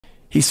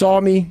He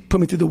saw me,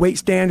 put me through the weight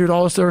standard,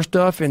 all this other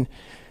stuff, and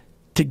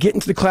to get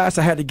into the class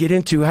I had to get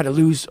into, I had to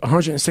lose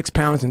 106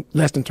 pounds in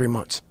less than 3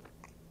 months.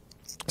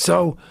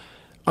 So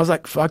I was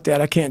like, fuck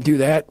that, I can't do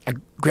that. I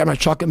grabbed my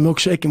chocolate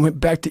milkshake and went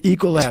back to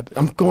Ecolab.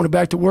 I'm going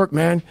back to work,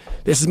 man.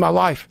 This is my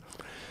life.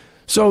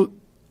 So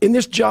in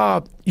this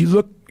job,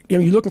 you're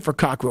looking for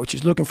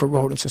cockroaches, looking for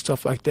rodents and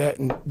stuff like that.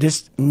 And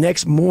this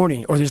next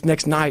morning or this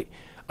next night,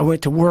 I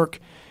went to work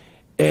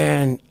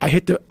and I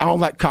don't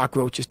like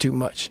cockroaches too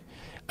much.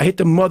 I hit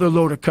the mother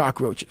load of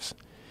cockroaches.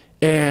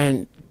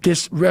 And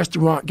this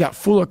restaurant got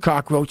full of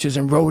cockroaches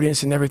and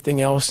rodents and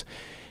everything else.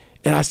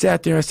 And I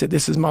sat there and I said,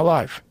 this is my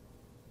life.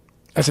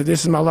 I said,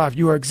 this is my life.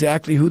 You are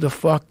exactly who the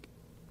fuck,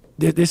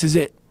 this is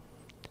it.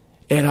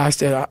 And I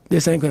said,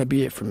 this ain't going to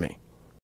be it for me.